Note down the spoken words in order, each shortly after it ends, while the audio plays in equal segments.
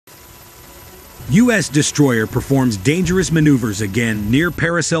U.S. destroyer performs dangerous maneuvers again near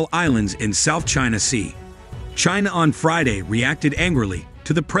Paracel Islands in South China Sea. China on Friday reacted angrily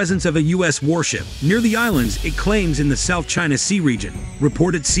to the presence of a U.S. warship near the islands it claims in the South China Sea region,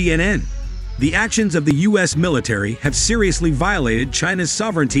 reported CNN. The actions of the U.S. military have seriously violated China's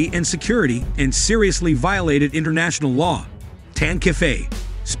sovereignty and security and seriously violated international law, Tan Kefei,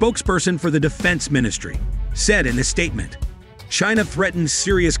 spokesperson for the Defense Ministry, said in a statement. China threatens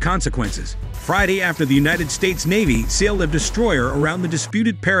serious consequences Friday after the United States Navy sailed a destroyer around the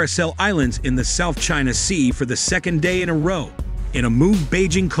disputed Paracel Islands in the South China Sea for the second day in a row, in a move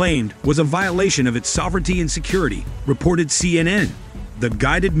Beijing claimed was a violation of its sovereignty and security, reported CNN. The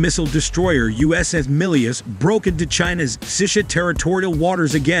guided missile destroyer USS Milius broke into China's Xisha territorial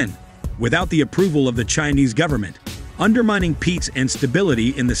waters again, without the approval of the Chinese government, undermining peace and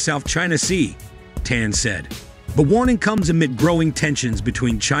stability in the South China Sea, Tan said. The warning comes amid growing tensions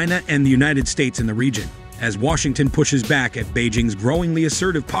between China and the United States in the region, as Washington pushes back at Beijing's growingly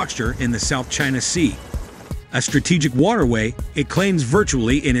assertive posture in the South China Sea, a strategic waterway it claims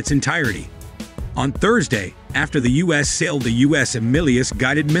virtually in its entirety. On Thursday, after the U.S. sailed the USS Milius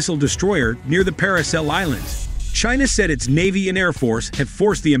guided missile destroyer near the Paracel Islands, China said its Navy and Air Force had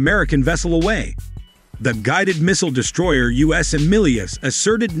forced the American vessel away. The guided missile destroyer USS Milius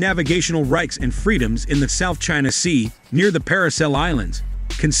asserted navigational rights and freedoms in the South China Sea near the Paracel Islands,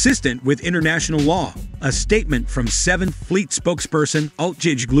 consistent with international law, a statement from 7th Fleet spokesperson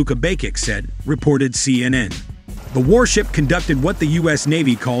Ultij Glukabakik said, reported CNN. The warship conducted what the U.S.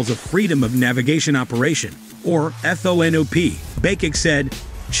 Navy calls a freedom of navigation operation, or FONOP, Bakik said,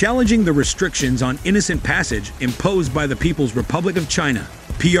 challenging the restrictions on innocent passage imposed by the People's Republic of China,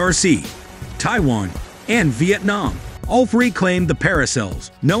 PRC, Taiwan, and Vietnam. All three claimed the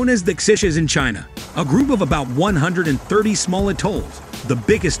Paracels, known as the Xishas in China, a group of about 130 small atolls, the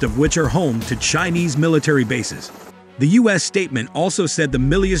biggest of which are home to Chinese military bases. The U.S. statement also said the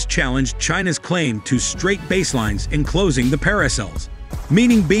Milius challenged China's claim to straight baselines enclosing the Paracels,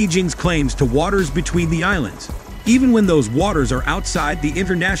 meaning Beijing's claims to waters between the islands, even when those waters are outside the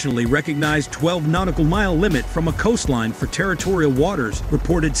internationally recognized 12 nautical mile limit from a coastline for territorial waters,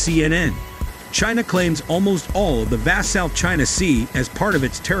 reported CNN. China claims almost all of the vast South China Sea as part of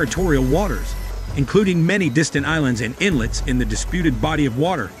its territorial waters, including many distant islands and inlets in the disputed body of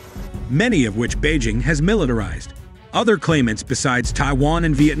water, many of which Beijing has militarized. Other claimants besides Taiwan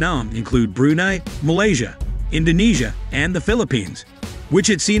and Vietnam include Brunei, Malaysia, Indonesia, and the Philippines, which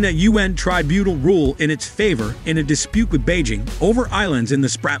had seen a UN tribunal rule in its favor in a dispute with Beijing over islands in the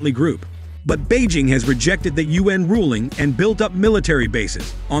Spratly Group. But Beijing has rejected the UN ruling and built up military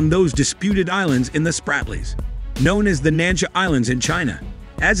bases on those disputed islands in the Spratlys, known as the Nansha Islands in China,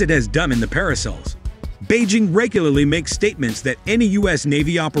 as it has done in the Paracels. Beijing regularly makes statements that any U.S.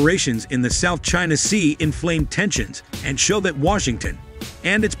 Navy operations in the South China Sea inflame tensions and show that Washington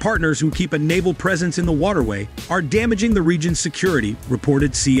and its partners who keep a naval presence in the waterway are damaging the region's security,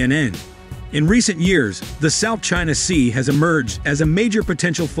 reported CNN. In recent years, the South China Sea has emerged as a major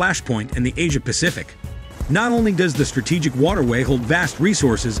potential flashpoint in the Asia-Pacific. Not only does the strategic waterway hold vast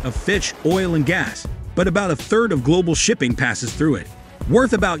resources of fish, oil, and gas, but about a third of global shipping passes through it,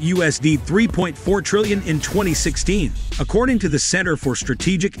 worth about USD 3.4 trillion in 2016, according to the Center for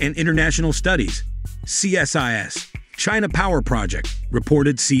Strategic and International Studies, CSIS, China Power Project,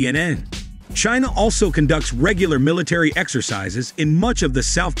 reported CNN. China also conducts regular military exercises in much of the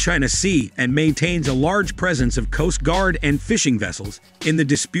South China Sea and maintains a large presence of Coast Guard and fishing vessels in the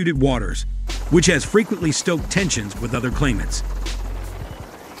disputed waters, which has frequently stoked tensions with other claimants.